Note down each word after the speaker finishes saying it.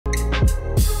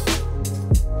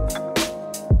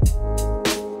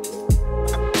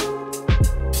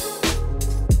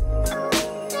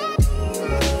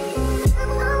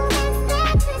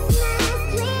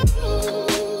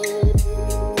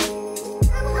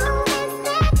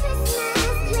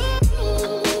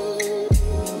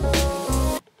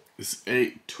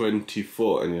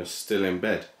24 and you're still in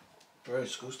bed. Bro,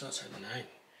 school starts at 9.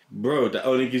 Bro, that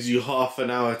only gives you half an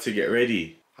hour to get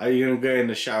ready. How are you gonna go in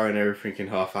the shower and everything in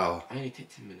half hour? I only take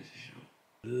 10 minutes to shower.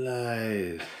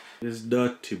 Lies. This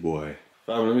dirty boy.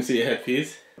 Fam, let me see your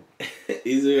headpiece.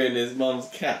 He's wearing his mum's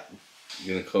cap.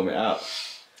 You're gonna comb it out.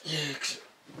 Yeah.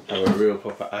 Have a real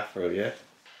proper afro, yeah?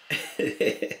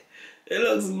 It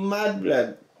looks mad,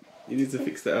 blood. You need to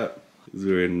fix that up. He's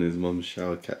wearing his mum's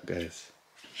shower cap, guys.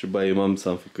 Should buy your mum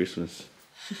some for Christmas.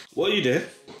 What you did?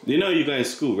 You know you're going to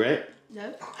school, right?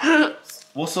 No.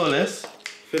 What's all this?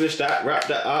 Finish that, wrap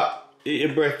that up, eat your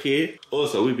brekkie.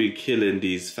 Also, we've been killing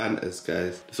these Fantas,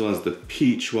 guys. This one's the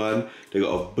peach one. They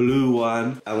got a blue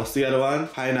one. And what's the other one?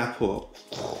 Pineapple.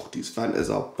 Oh, these Fantas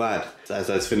are bad. So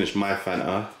I finished my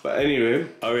Fanta. But anyway,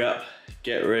 hurry up,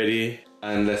 get ready,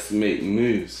 and let's make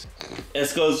moves.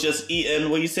 Esco's just eating.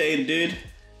 What you saying, dude?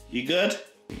 You good?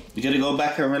 You gonna go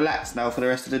back and relax now for the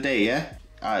rest of the day, yeah?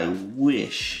 I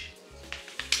wish.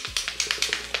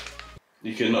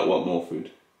 You cannot want more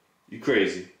food. You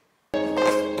crazy.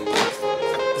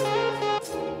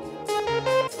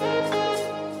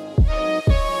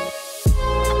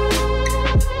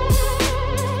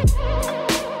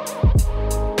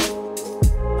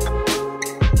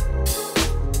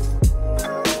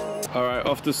 Alright,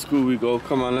 off to school we go.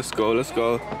 Come on, let's go, let's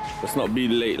go. Let's not be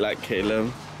late like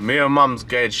Kailem. Me and Mum's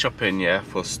going shopping, yeah,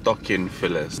 for stocking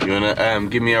fillers. You wanna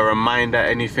give me a reminder,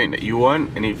 anything that you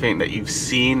want? Anything that you've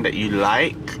seen that you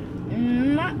like?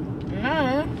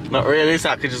 No. Not really,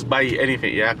 so I could just buy you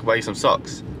anything, yeah? I could buy you some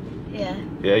socks. Yeah.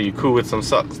 Yeah, you cool with some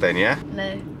socks then, yeah?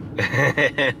 No.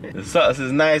 The socks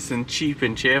is nice and cheap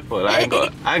and cheerful. I ain't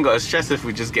got to stress if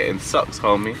we're just getting socks,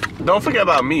 homie. Don't forget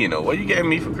about me, you know. What are you getting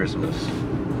me for Christmas?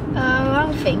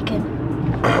 I'm thinking.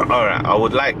 Alright, I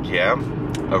would like, yeah,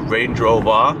 a Range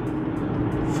Rover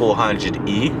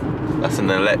 400e. That's an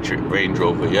electric Range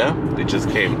Rover, yeah? They just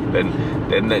came. They've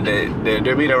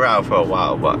been around for a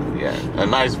while, but yeah, a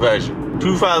nice version.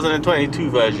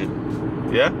 2022 version,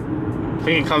 yeah? I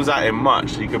think it comes out in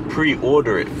March, so you can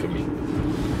pre-order it for me.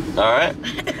 Alright?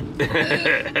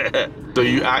 So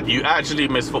you actually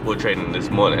missed football training this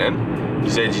morning. You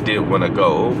said you didn't want to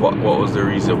go. What was the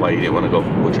reason why you didn't want to go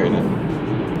football training?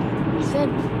 I said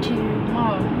to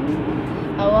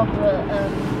Mom, I'd rather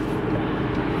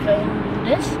film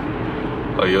this.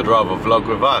 Oh, you'd rather vlog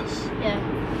with us? Yeah.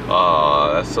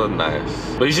 Oh, that's so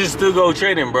nice. But you should still go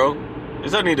training, bro.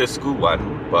 It's only the school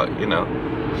one, but you know.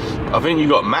 I think you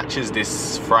got matches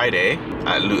this Friday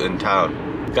at Luton Town.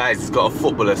 Guys, it's got a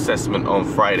football assessment on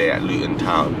Friday at Luton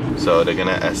Town. So they're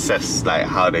gonna assess like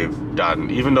how they've done.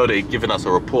 Even though they've given us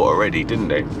a report already, didn't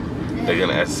they? Yeah. They're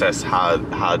gonna assess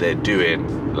how they're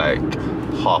doing like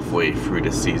halfway through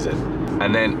the season.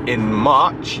 And then in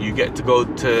March, you get to go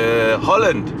to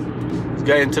Holland. It's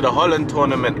going to the Holland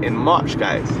tournament in March,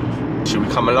 guys. Should we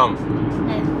come along?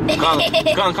 No.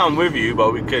 Can't come with you,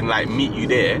 but we can like meet you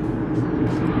there.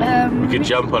 We could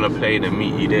jump on a plane and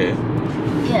meet you there.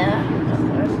 Yeah.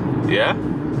 Yeah?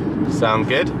 Sound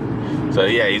good? So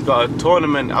yeah, he's got a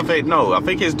tournament. I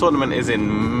think his tournament is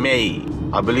in May.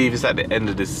 I believe it's at the end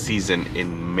of the season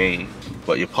in May.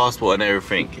 But your passport and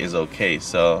everything is okay,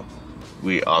 so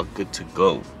we are good to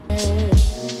go.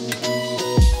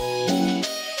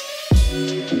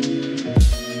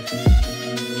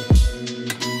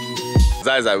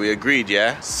 ZiZi, we agreed,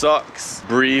 yeah? Socks,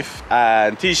 brief,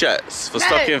 and t-shirts for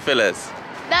stocking fillers.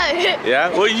 No. Yeah?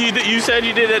 Well, you said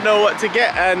you didn't know what to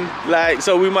get, and like,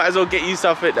 so we might as well get you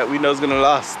something that we know is gonna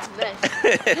last. No.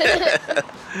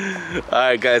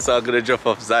 Alright guys, so I'm gonna drop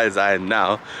off ZiZi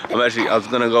now. I was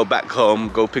gonna go back home,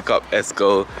 go pick up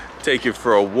Esco, take him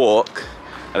for a walk,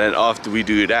 and then after we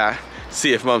do that,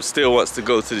 see if Mum still wants to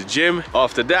go to the gym.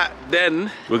 After that,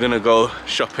 then we're gonna go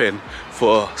shopping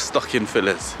for stocking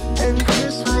fillers. And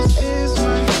Christmas is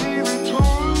my favorite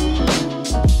time.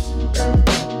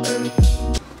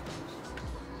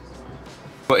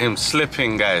 Got him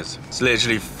slipping, guys. It's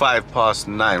literally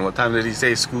 9:05. What time did he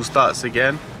say school starts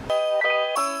again?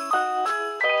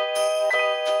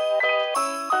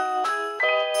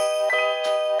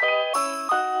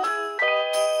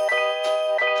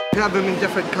 You have them in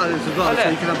different colours as well, so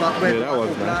you can have that red, that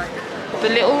one's black. The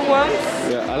little ones?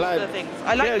 Yeah, I like things.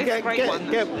 I like this grey one.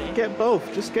 Get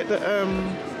both. Just get the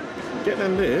get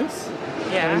them this.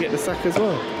 Yeah. And get the sack as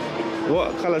well.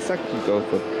 What colour sack do you go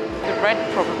for? The red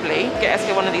probably. Get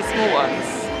us one of these small ones.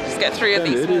 Just get 3 of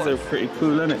these small These are ones. pretty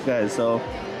cool, isn't it, guys? So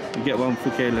you get one for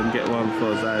Kailem, get one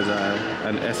for ZiZi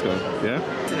and Esco, yeah?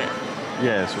 Isn't it?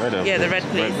 Yeah, it's red. Yeah, the red,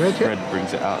 please. Red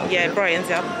brings it out. Yeah, it brightens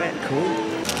it up a bit. Cool.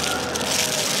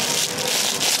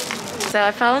 So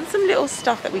I found some little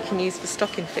stuff that we can use for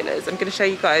stocking fillers. I'm going to show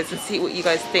you guys and see what you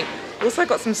guys think. Also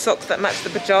got some socks that match the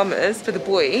pajamas for the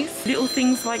boys. Little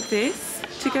things like this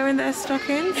to go in their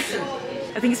stockings.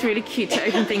 I think it's really cute to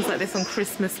open things like this on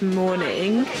Christmas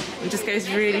morning. It just goes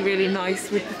really, really nice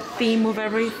with the theme of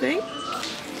everything.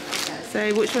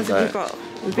 So which ones have we got?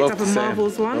 We picked up a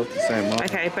Marvels one. Both the same one.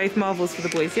 Okay, both Marvels for the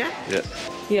boys, yeah? Yeah.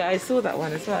 Yeah, I saw that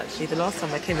one as well actually. The last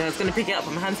time I came there, I was going to pick it up,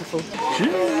 but my hands are full.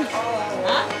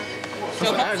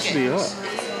 That's actually hot.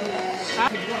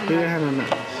 Put your hand on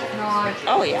that.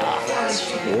 Oh yeah.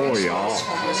 Oh yeah.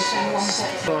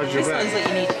 Charge your This one's back. what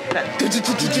you need. That.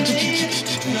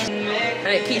 And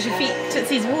it keeps your feet,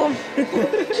 tootsies warm.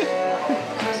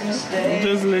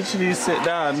 Just literally sit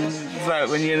down. It's like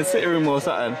when you're in the sitting room or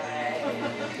something.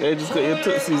 You just got your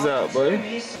tootsies out, boy.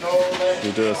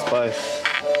 You do a spice.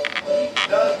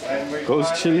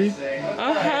 Ghost chili.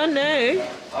 Oh hell no.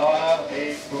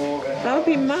 That would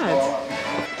be mad.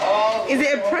 Is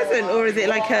it a present or is it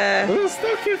like a... Well,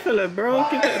 stocking filler, bro.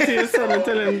 Give that to your son and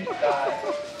tell him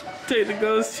take the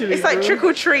ghost chili. It's like bro. trick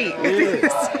or treat. Yeah.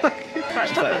 It's like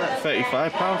It's like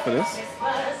 £35 for this.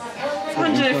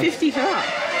 150 for that.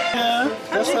 Yeah,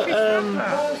 that's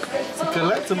it's a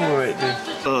collectible right there.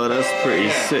 Oh, that's pretty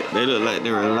sick. They look like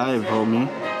they're alive, homie.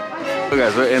 So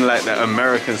guys, we're in like the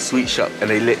American sweet shop and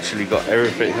they literally got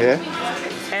everything here.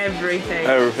 Everything.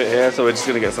 Everything here, so we're just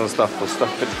gonna get some stuff for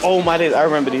stuff. Oh my days, I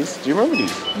remember these. Do you remember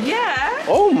these? Yeah.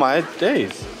 Oh my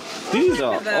days. These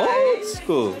are those. old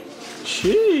school.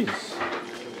 Jeez.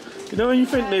 You know when you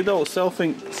think they don't sell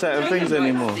certain things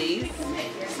anymore?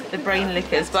 The brain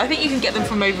lickers, but I think you can get them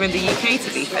from over in the UK to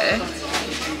be fair.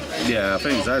 Yeah, I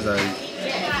think ZiZi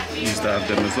used to have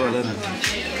them as well, didn't it?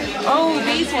 Oh,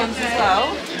 these ones as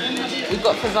well. We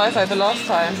got for ZiZi the last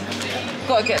time.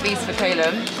 Got to get these for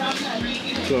Kailem.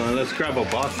 Go on, let's grab a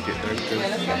basket then, because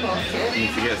we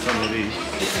need to get some of these.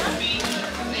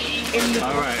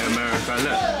 Alright, America,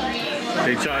 look.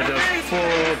 They charge us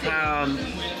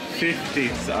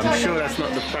 £4.50, so I'm sure that's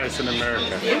not the price in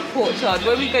America. Import charge.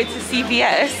 When we go to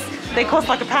CVS, they cost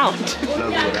like £1. Love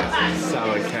all that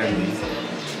sour candy.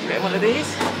 Get one of these.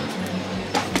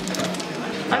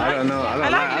 I don't know, I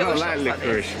don't like shops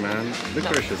licorice, man.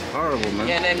 Licorice is horrible, man.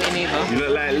 Yeah, no, me neither. You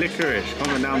look like licorice.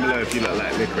 Comment down below if you look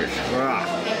like licorice. Rah. I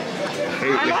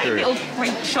hate I like licorice. little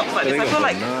quaint shops like They this. I got feel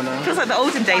like banana. feels like the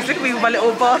olden days. Look at me with my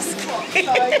little basket,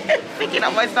 picking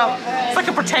up my stuff. It's like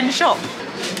a pretend shop.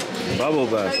 Bubble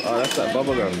burst. Oh, that's that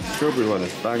bubble gum. Strawberry one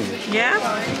is banging. Yeah.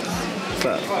 What's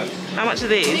that? How much are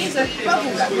these?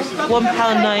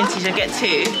 £1.90. You get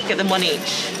two. Get them one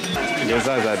each. There's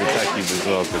eyes at the tackies as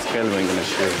well, because Kailem ain't gonna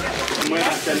show.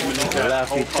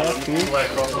 Laffy tacky.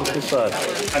 What's this side?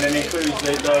 And then includes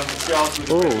the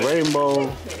Oh,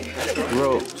 rainbow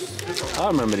ropes. I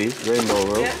remember these rainbow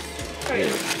ropes. Throw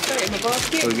it in the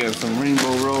basket. So we're getting some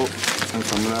rainbow ropes and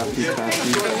some Laffy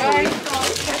tackies.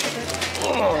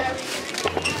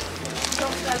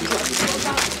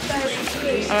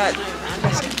 Alright.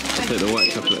 I'll take the white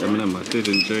chocolate M&M. I did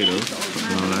enjoy those,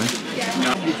 not gonna lie.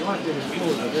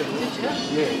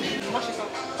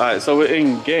 Alright, so we're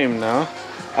in game now.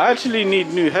 I actually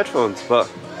need new headphones, but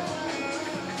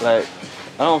like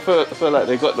I don't feel like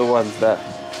they got the ones that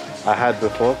I had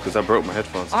before because I broke my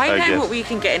headphones. I know what we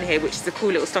can get in here, which is a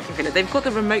cool little stocking filler. They've got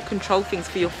the remote control things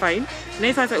for your phone. You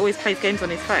know, Zai always plays games on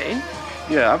his phone.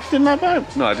 Yeah, didn't I buy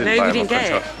it? No, I didn't buy it. No, you didn't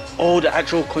get it. Oh, the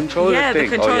actual controller Yeah, thing.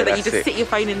 the controller oh, yeah, that you that's just sit your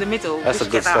phone in the middle. That's We a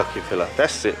should good get that. stocking filler.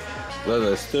 That's it.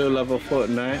 Well, I still love a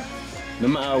Fortnite. No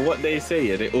matter what they say,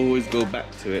 yeah, they always go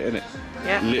back to it, innit?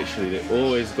 Yeah. Literally, they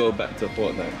always go back to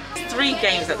Fortnite. 3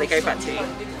 games that they go back to.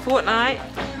 Fortnite,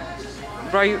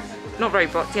 not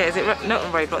Roblox, yeah, is it not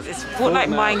Roblox, it's Fortnite,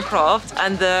 Minecraft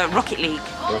and the Rocket League.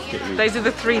 Rocket League. Those are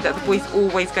the 3 that the boys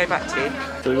always go back to.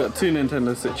 So we got 2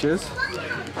 Nintendo Switches.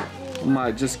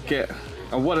 Might just get,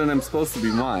 and one of them's supposed to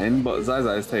be mine, but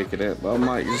ZiZi is taking it. But I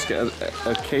might just get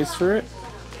a case for it.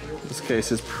 This case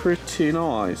is pretty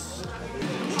nice.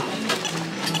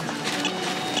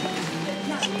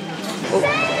 If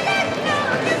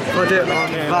I do it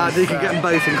like that, you can get them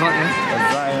both in, can't you? A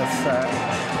ZiZi set.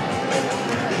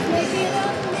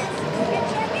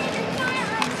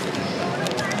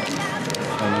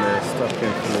 And the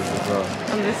stocking fillers as well.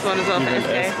 And this one as well for Even SK.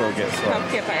 Esco gets one. Can't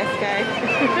forget about SK.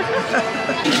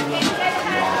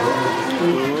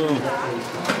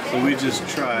 So we just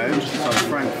tried some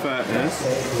frankfurters,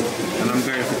 and I'm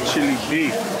going for chili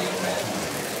beef.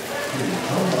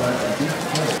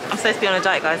 I'm supposed to be on a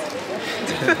diet, guys.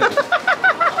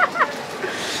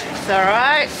 It's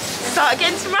alright. Start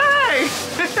again tomorrow.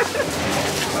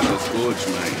 That looks gorgeous,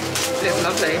 mate. It's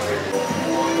lovely.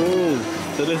 Oh,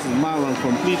 so this is my one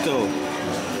completo.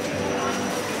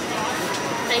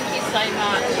 Thank you so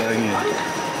much.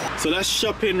 Thank you. So that's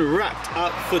shopping wrapped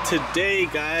up for today,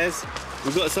 guys.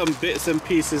 We got some bits and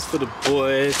pieces for the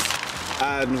boys,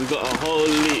 and we got a whole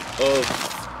heap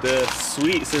of the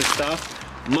sweets and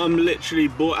stuff. Mum literally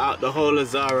bought out the whole of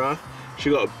Zara.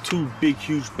 She got 2 big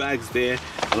huge bags there,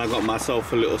 and I got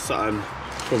myself a little something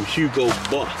from Hugo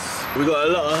Boss. We got a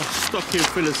lot of stocking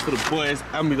fillers for the boys,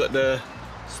 and we got the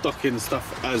stocking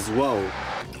stuff as well.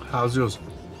 How's yours?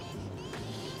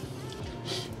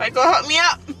 I got hot me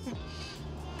up.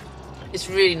 It's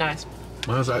really nice.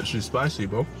 Mine's actually spicy,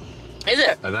 bro. Is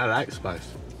it? And I like spice.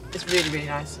 It's really, really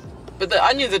nice. But the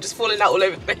onions are just falling out all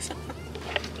over the place.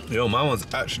 Yo, my one's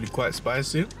actually quite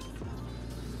spicy,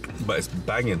 but it's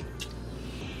banging.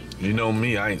 You know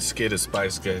me, I ain't scared of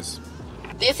spice, guys.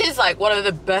 This is like one of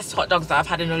the best hot dogs that I've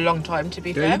had in a long time, to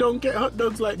be fair. You don't get hot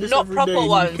dogs like this Not every proper day in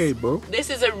ones. UK, bro.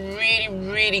 This is a really,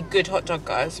 really good hot dog,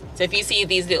 guys. So if you see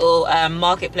these little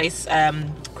marketplace,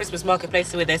 Christmas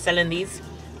marketplaces where they're selling these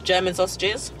German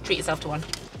sausages, treat yourself to one.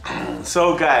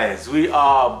 So guys, we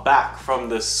are back from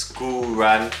the school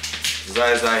run.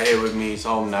 ZiZi here with me, he's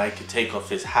home now, he can take off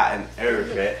his hat and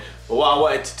everything. But what I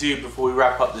wanted to do before we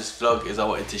wrap up this vlog is I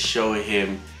wanted to show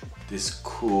him this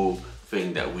cool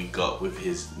thing that we got with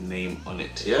his name on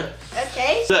it, yeah?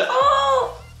 Okay. So,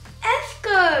 Oh,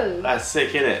 Esco. that's sick,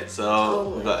 innit? So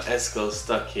we got Esco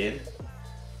stuck in.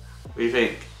 What do you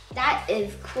think? That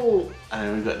is cool. And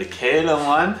then we got the Kailem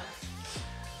one.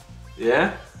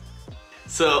 Yeah?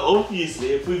 So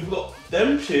obviously if we've got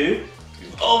them two,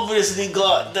 we've obviously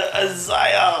got the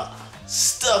Isaiah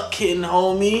stuck in,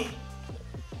 homie.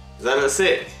 Is that not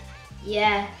sick?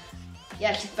 Yeah. You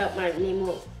actually spelled my name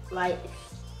right.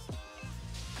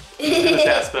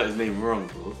 I spelled his name wrong,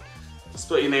 bro. I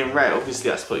spelled your name right.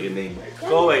 Obviously I spelled your name right.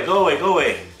 Go away, go away, go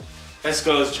away.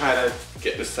 Esco's trying to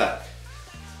get the sack.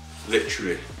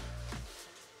 Literally.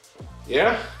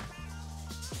 Yeah?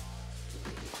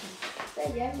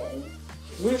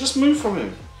 We'll just move from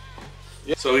him.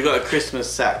 Yeah. So we got a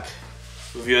Christmas sack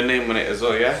with your name on it as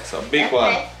well, yeah? It's a big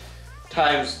one.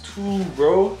 Times 2,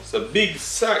 bro. It's a big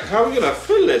sack. How are we gonna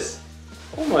fill this?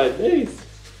 Oh my days.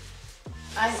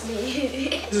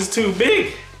 This is too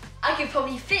big. I could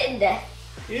probably fit in there.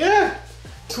 Yeah.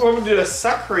 So I'm gonna do a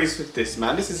sack race with this,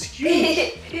 man. This is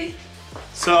huge.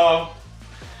 So,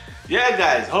 yeah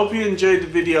guys, hope you enjoyed the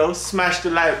video. Smash the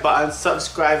like button,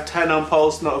 subscribe, turn on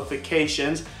post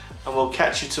notifications, and we'll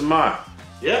catch you tomorrow.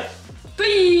 Yeah?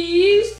 Peace.